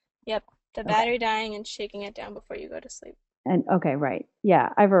 Yep. The Okay. battery dying and shaking it down before you go to sleep. And okay, right. Yeah,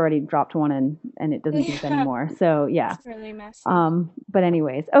 I've already dropped one and it doesn't beep Yeah. anymore. So yeah. It's really messy. But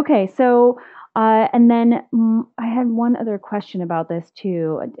anyways, okay. So and then I had one other question about this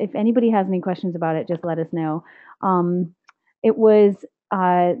too. If anybody has any questions about it, just let us know. Um, it was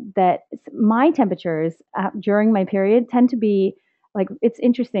that my temperatures during my period tend to be like it's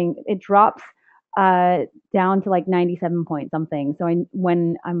interesting. It drops uh, down to like 97 point something. So I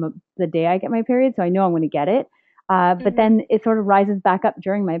when the day I get my period, so I know I'm going to get it. But Mm-hmm. then it sort of rises back up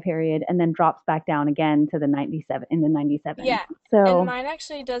during my period and then drops back down again to the 97 in the 97s. Yeah, and So, mine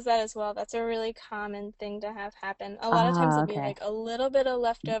actually does that as well. That's a really common thing to have happen. A lot of times there'll be okay. like a little bit of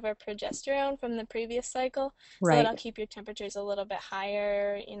leftover progesterone from the previous cycle, so Right. that'll keep your temperatures a little bit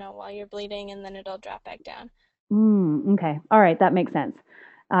higher, while you're bleeding, and then it'll drop back down. Okay. All right. That makes sense.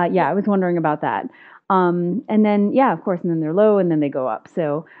 Yeah, Yep, I was wondering about that. And then, yeah, of course, and then they're low and then they go up.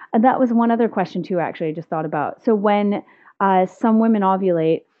 So that was one other question, too, actually, I just thought about. So when some women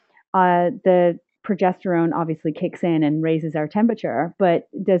ovulate, the progesterone obviously kicks in and raises our temperature, but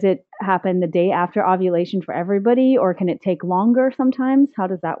does it happen the day after ovulation for everybody, or can it take longer sometimes? How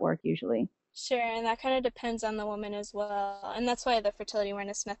does that work usually? sure, and that kind of depends on the woman as well. And that's why the fertility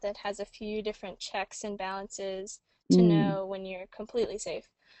awareness method has a few different checks and balances to Mm. know when you're completely safe.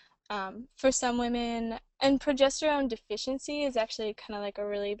 For some women, and progesterone deficiency is actually kind of like a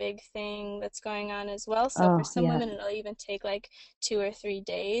really big thing that's going on as well. So for Oh, some yes. women, it'll even take like 2 or 3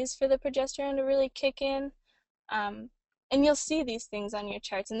 days for the progesterone to really kick in. Um, and you'll see these things on your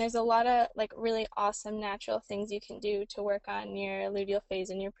charts. And there's a lot of like really awesome natural things you can do to work on your luteal phase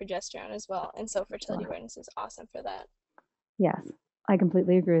and your progesterone as well. And so fertility Sure. awareness is awesome for that. Yes, I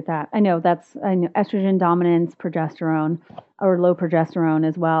completely agree with that. I know estrogen dominance, progesterone, or low progesterone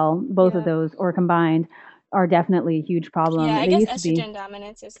as well. Both of Yeah. those or combined are definitely a huge Yeah, problem. I They guess used to be, estrogen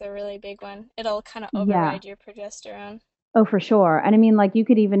dominance is the really big one. It'll kind of yeah. override your progesterone. Oh, for sure. And I mean, like you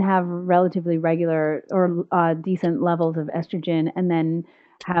could even have relatively regular or decent levels of estrogen and then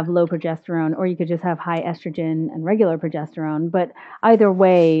have low progesterone, or you could just have high estrogen and regular progesterone. But either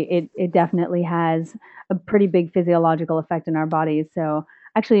way, it definitely has a pretty big physiological effect in our bodies. So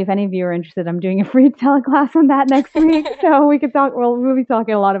actually, if any of you are interested, I'm doing a free teleclass on that next week. So we could talk, well, we'll be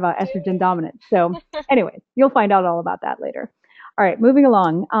talking a lot about Do estrogen it. dominance. So anyways, you'll find out all about that later. All right, moving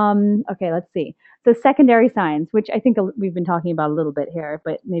along. Okay, let's see. So secondary signs, which I think we've been talking about a little bit here,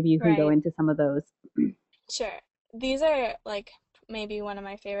 but maybe you can go Right. into some of those. Sure. These are like maybe one of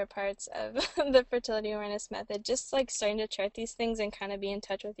my favorite parts of the fertility awareness method. Just like starting to chart these things and kind of be in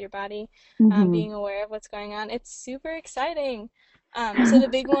touch with your body, Hmm. being aware of what's going on. It's super exciting. So the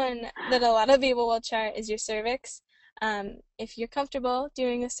big one that a lot of people will chart is your cervix. If you're comfortable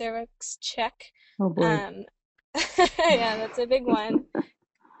doing a cervix check, Oh boy. um, yeah, that's a big one.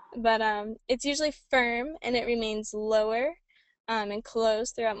 But it's usually firm and it remains lower and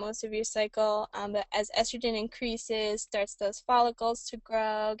closed throughout most of your cycle. But as estrogen increases, starts those follicles to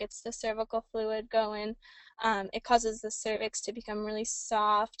grow, gets the cervical fluid going, it causes the cervix to become really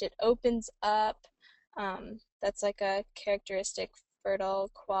soft. It opens up. That's like a characteristic fertile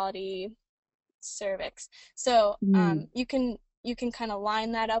quality cervix. So Mm, you can kind of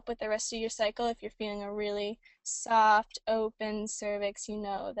line that up with the rest of your cycle. If you're feeling a really soft, open cervix, you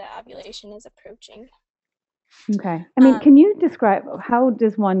know that ovulation is approaching. okay. I mean, Um, can you describe how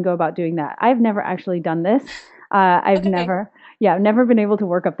does one go about doing that? I've never actually done this. I've okay, never, yeah, never been able to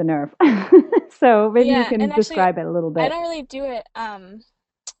work up the nerve. So maybe you yeah, can and actually, describe it a little I bit. don't really do it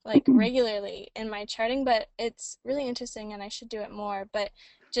like regularly in my charting, but it's really interesting and I should do it more. But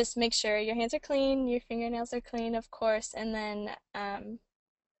just make sure your hands are clean, your fingernails are clean, of course, and then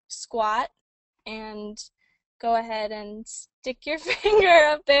squat and go ahead and stick your finger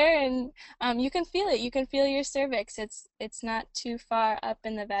up there and you can feel it. You can feel your cervix. It's not too far up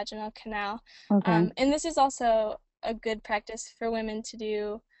in the vaginal canal. Okay. And this is also a good practice for women to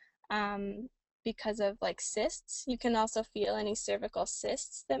do um, because of like cysts. You can also feel any cervical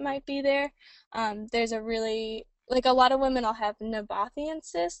cysts that might be there. There's a really like a lot of women will have Nabathian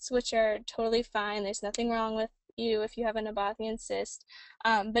cysts, which are totally fine. There's nothing wrong with you if you have a Nabathian cyst.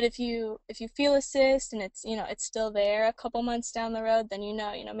 But if you feel a cyst and it's still there a couple months down the road, then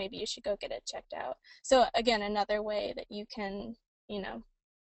maybe you should go get it checked out. So again, another way that you can you know,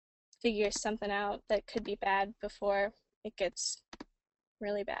 figure something out that could be bad before it gets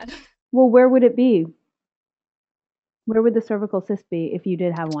really bad. Well, where would it be? Where would the cervical cyst be if you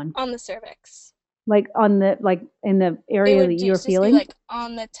did have one? On the cervix. Like on the like in the It area that would you're just be feeling? like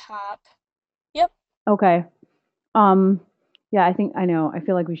on the top. Yep. Okay. Um, yeah, I think I know. I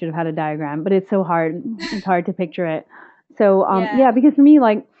feel like we should have had a diagram, but it's so hard. It's hard to picture it. So, Yeah. yeah, because for me,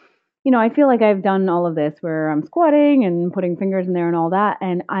 like, I feel like I've done all of this where I'm squatting and putting fingers in there and all that,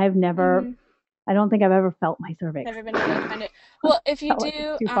 and Hmm. I don't think I've ever felt my cervix. Never been able to find it. Well, if you Felt like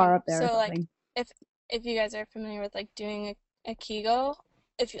it's do, too far up there or so like something. if you guys are familiar with like doing a Kegel,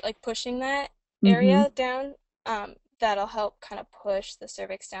 if you like pushing that Mm-hmm. area down, that'll help kind of push the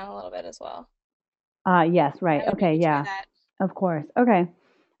cervix down a little bit as well. Yes, right. I would Okay, maybe try yeah, that. of course. Okay, I'm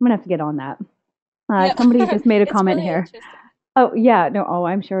gonna have to get on that. Yep. Somebody just made a It's comment really here. interesting. Oh, yeah, no, oh,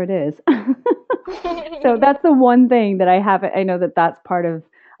 I'm sure it is. So that's the one thing that I haven't, I know that that's part of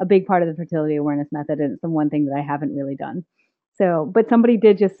a big part of the fertility awareness method, and it's the one thing that I haven't really done. So, but somebody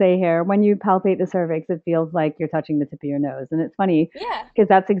did just say here, when you palpate the cervix, it feels like you're touching the tip of your nose. And it's funny Yeah. because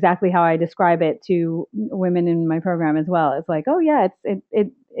that's exactly how I describe it to women in my program as well. It's like, oh yeah,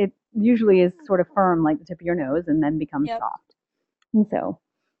 it usually is sort of firm like the tip of your nose and then becomes Yep. soft. And so,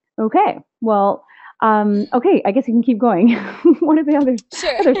 okay, well, okay, I guess you can keep going. What are the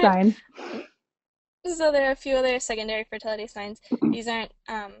Sure. other signs? So there are a few other secondary fertility signs. These aren't,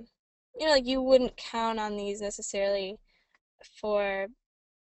 like you wouldn't count on these necessarily for,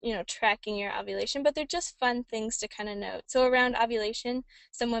 tracking your ovulation, but they're just fun things to kind of note. So around ovulation,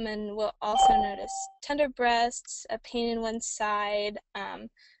 some women will also notice tender breasts, a pain in one side.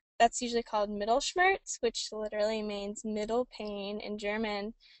 That's usually called Mittelschmerz, which literally means middle pain in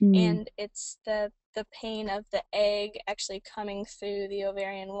German, Mm, and it's the pain of the egg actually coming through the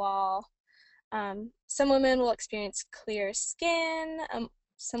ovarian wall. Some women will experience clear skin.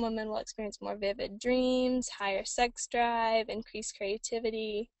 Some women will experience more vivid dreams, higher sex drive, increased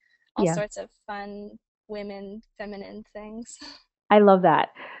creativity, all yeah. sorts of fun women, feminine things. I love that.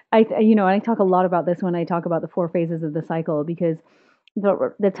 And I talk a lot about this when I talk about the four phases of the cycle because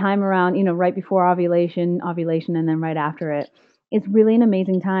the time around, right before ovulation, and then right after it, it's really an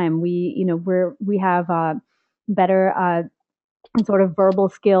amazing time. We have better sort of verbal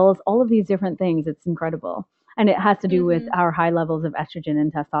skills, all of these different things. It's incredible. And it has to do with Mm-hmm. our high levels of estrogen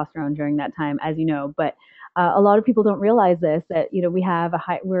and testosterone during that time, as you know. But a lot of people don't realize this that we have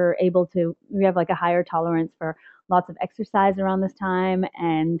like a higher tolerance for lots of exercise around this time,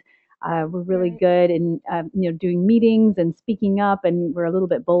 and we're really Right. good in doing meetings and speaking up, and we're a little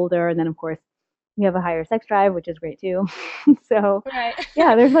bit bolder. And then of course we have a higher sex drive, which is great too. So Right.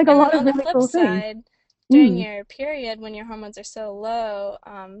 yeah, there's like a And then lot of on the really flip cool things. side, during Mm, your period, when your hormones are so low,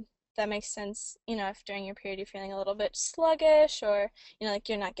 that makes sense, if during your period you're feeling a little bit sluggish or, like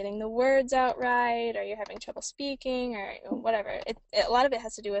you're not getting the words out right or you're having trouble speaking or whatever. A lot of it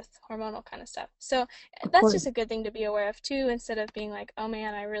has to do with hormonal kind of stuff. So of that's course. just a good thing to be aware of too, instead of being like, oh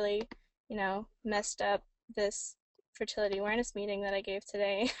man, I really, messed up this fertility awareness meeting that I gave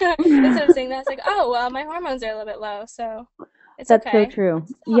today. Instead of saying that, it's like, oh, well, my hormones are a little bit low, so it's That's so okay. true. It's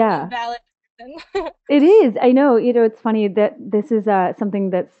still a Yeah, valid reason. it is. I know. It's funny that this is something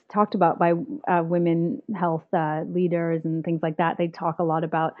that's talked about by women health leaders and things like that. They talk a lot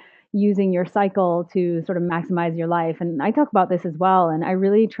about using your cycle to sort of maximize your life. And I talk about this as well. And I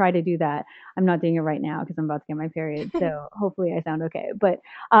really try to do that. I'm not doing it right now because I'm about to get my period. So hopefully I sound okay. But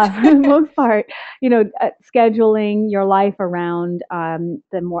for the most part, scheduling your life around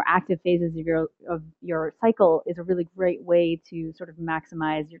the more active phases of your cycle is a really great way to sort of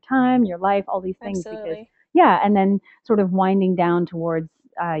maximize your time, your life, all these things. Because Absolutely. yeah, and then sort of winding down towards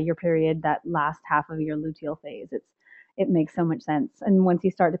your period, that last half of your luteal phase. It makes so much sense. And once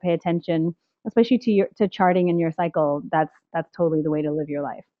you start to pay attention, especially to charting in your cycle, that's totally the way to live your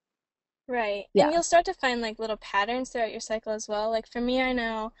life. Right. And Yeah. you'll start to find like little patterns throughout your cycle as well. Like for me, I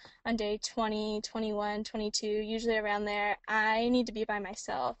know on day 20, 21, 22, usually around there, I need to be by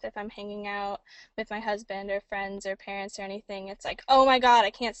myself. If I'm hanging out with my husband or friends or parents or anything, it's like, oh my God,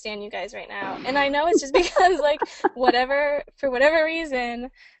 I can't stand you guys right now. And I know it's just because like for whatever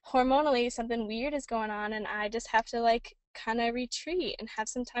reason, hormonally something weird is going on and I just have to like kind of retreat and have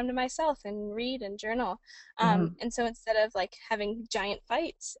some time to myself and read and journal. Yeah. And so instead of like having giant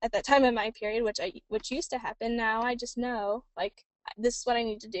fights at that time of my period, which used to happen, now I just know like this is what I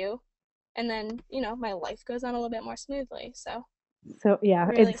need to do, and then my life goes on a little bit more smoothly. So So yeah,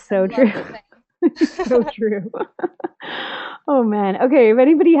 really, it's so some true. lovely thing. So true. Oh man. Okay, if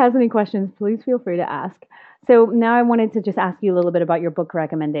anybody has any questions, please feel free to ask. So now I wanted to just ask you a little bit about your book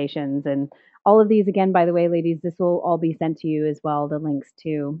recommendations and all of these again, by the way, ladies, this will all be sent to you as well, the links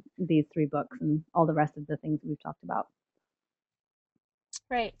to these three books and all the rest of the things we've talked about.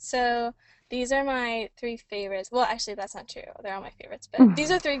 Right. So these are my three favorites. Well, actually, that's not true. They're all my favorites, but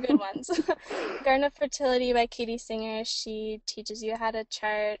these are three good ones. Garden of Fertility by Katie Singer. She teaches you how to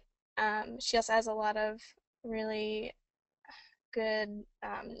chart. She also has a lot of really good,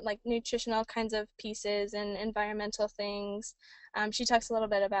 like nutritional kinds of pieces and environmental things. She talks a little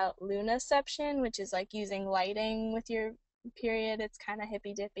bit about lunaception, which is like using lighting with your period. It's kind of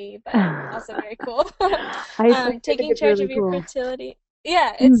hippy dippy, but also very cool. I think Taking it's charge really of your cool. fertility.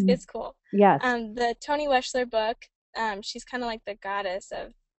 Yeah, Mm, it's cool. yes. The Toni Weschler book, she's kind of like the goddess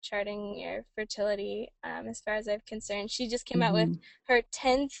of charting your fertility, as far as I'm concerned. She just came out with Hmm. her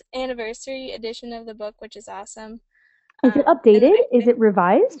 10th anniversary edition of the book, which is awesome. Is it And then updated? Is it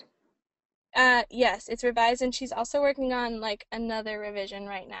revised? yes, it's revised, and she's also working on like another revision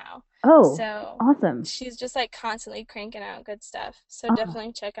right now. Oh, So awesome. she's just like constantly cranking out good stuff. So Oh.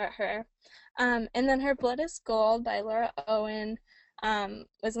 definitely check out her. And then Her Blood is Gold by Laura Owen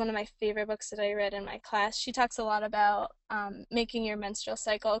was one of my favorite books that I read in my class. She talks a lot about making your menstrual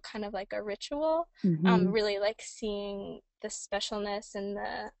cycle kind of like a ritual, Hmm. really like seeing the specialness and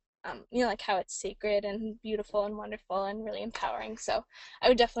the like how it's sacred and beautiful and wonderful and really empowering. So I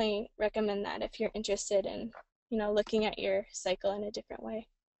would definitely recommend that if you're interested in, looking at your cycle in a different way.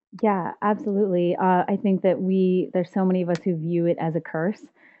 Yeah, absolutely. I think that there's so many of us who view it as a curse,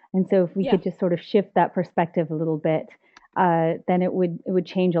 and so if we Yeah. could just sort of shift that perspective a little bit, then it would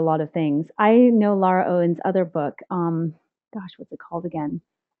change a lot of things. I know Laura Owen's other book. Gosh, what's it called again?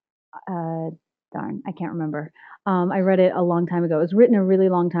 uh, Darn, I can't remember. I read it a long time ago. It was written a really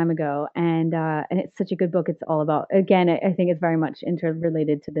long time ago, and it's such a good book. It's all about, again, I think it's very much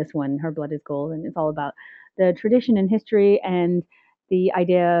interrelated to this one, Her Blood is Gold, and it's all about the tradition and history and the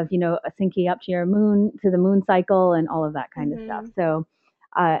idea of syncing up to the moon cycle and all of that kind of stuff. Hmm. So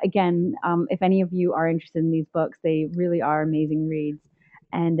again, if any of you are interested in these books, they really are amazing reads,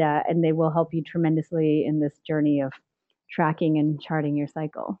 and they will help you tremendously in this journey of tracking and charting your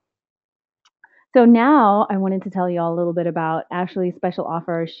cycle. So now I wanted to tell you all a little bit about Ashley's special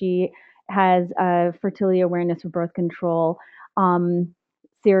offer. She has a fertility awareness for birth control um,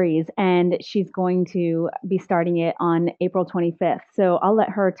 series, and she's going to be starting it on April 25th. So I'll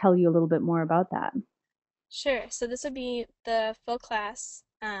let her tell you a little bit more about that. Sure. So this would be the full class.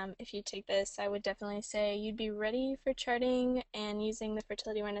 If you take this, I would definitely say you'd be ready for charting and using the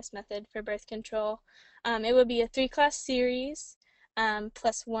fertility awareness method for birth control. It would be a three-class series,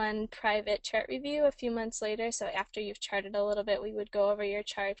 plus one private chart review a few months later. So after you've charted a little bit, we would go over your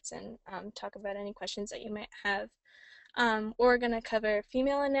charts and talk about any questions that you might have. We're going to cover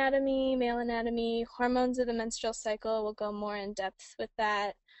female anatomy, male anatomy, hormones of the menstrual cycle. We'll go more in depth with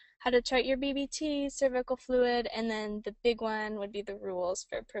that. How to chart your BBT, cervical fluid, and then the big one would be the rules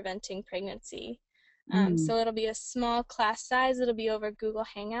for preventing pregnancy. Mm, So it'll be a small class size. It'll be over Google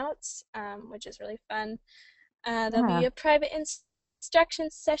Hangouts, which is really fun. There'll be yeah, a private instruction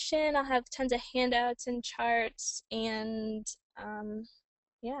session. I'll have tons of handouts and charts, and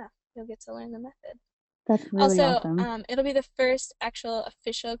yeah, you'll get to learn the method. that's really Also, awesome. it'll be the first actual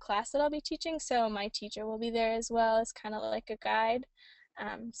official class that I'll be teaching, so my teacher will be there as well as kind of like a guide.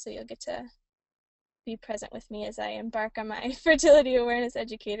 So you'll get to be present with me as I embark on my fertility awareness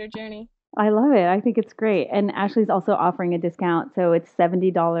educator journey. I love it. I think it's great. And Ashley's also offering a discount. So it's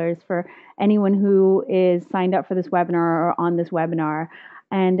 $70 for anyone who is signed up for this webinar or on this webinar.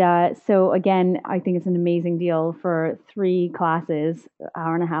 And so, again, I think it's an amazing deal for three classes,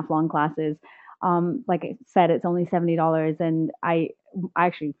 hour and a half long classes. Like I said, it's only $70. And I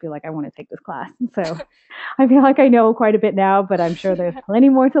actually feel like I want to take this class. So I feel like I know quite a bit now, but I'm sure there's plenty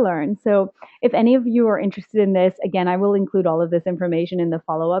more to learn. So if any of you are interested in this, again, I will include all of this information in the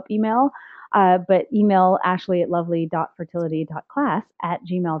follow up email. But email Ashley at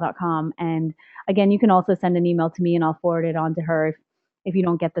lovely.fertility.class@gmail.com. And again, you can also send an email to me and I'll forward it on to her if you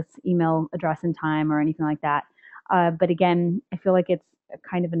don't get this email address in time or anything like that. But again, I feel like it's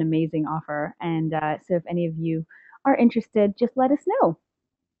kind of an amazing offer. And so if any of you are interested, just let us know.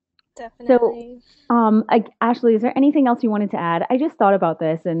 So, Definitely. Ashley, is there anything else you wanted to add? I just thought about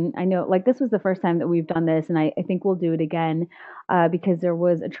this, and I know like this was the first time that we've done this, and I think we'll do it again because there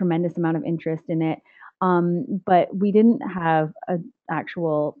was a tremendous amount of interest in it. But we didn't have an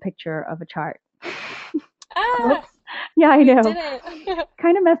actual picture of a chart. Ah, Whoops. Yeah, I We know. didn't.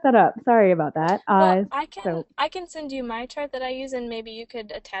 Kind of messed that up. Sorry about that. Well, I So can I can send you my chart that I use, and maybe you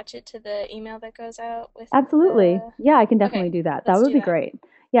could attach it to the email that goes out with absolutely. the. Yeah, I can definitely Okay, do that. That let's would do be that. great.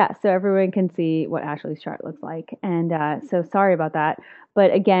 Yeah, so everyone can see what Ashley's chart looks like. And so sorry about that.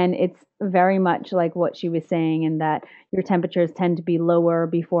 But again, it's very much like what she was saying, in that your temperatures tend to be lower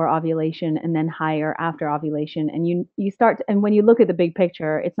before ovulation and then higher after ovulation. And you start to, and when you look at the big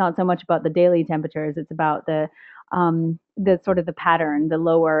picture, it's not so much about the daily temperatures, it's about the sort of the pattern, the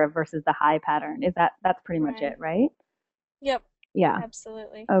lower versus the high pattern. Is that's pretty much it, Right. right? Yep, Yeah.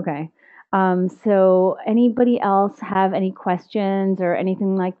 absolutely. Okay. So anybody else have any questions or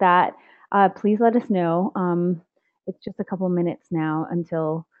anything like that? Please let us know. It's just a couple minutes now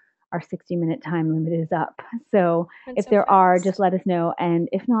until our 60-minute time limit is up. So Went if so there are, just fast. let us know. And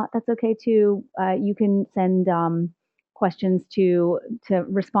if not, that's okay too. You can send questions to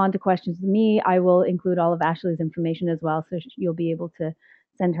respond to questions to me. I will include all of Ashley's information as well, so you'll be able to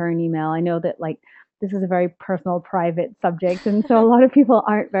send her an email. I know that like this is a very personal, private subject, and so a lot of people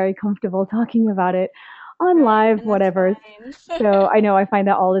aren't very comfortable talking about it on Right, live, and that's whatever. fine. So I know I find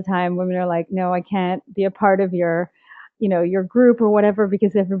that all the time. Women are like, "No, I can't be a part of your group or whatever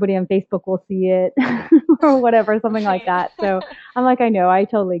because everybody on Facebook will see it or whatever, something like Right. that." So I'm like, I know, I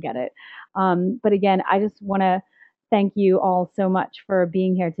totally get it. But again, I just want to thank you all so much for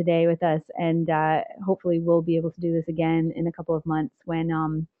being here today with us, and hopefully we'll be able to do this again in a couple of months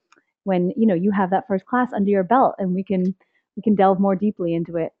when you have that first class under your belt and we can delve more deeply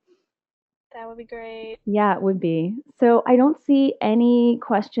into it. That would be great. Yeah, it would be. So I don't see any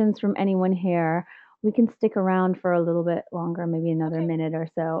questions from anyone here. We can stick around for a little bit longer, maybe another Okay, minute or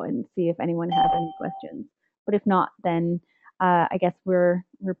so, and see if anyone has any questions. But if not, then I guess we're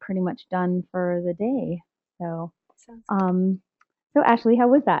pretty much done for the day. So sounds good. um, so Ashley, how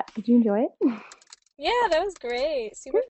was that? Did you enjoy it? Yeah, that was great. Super Great.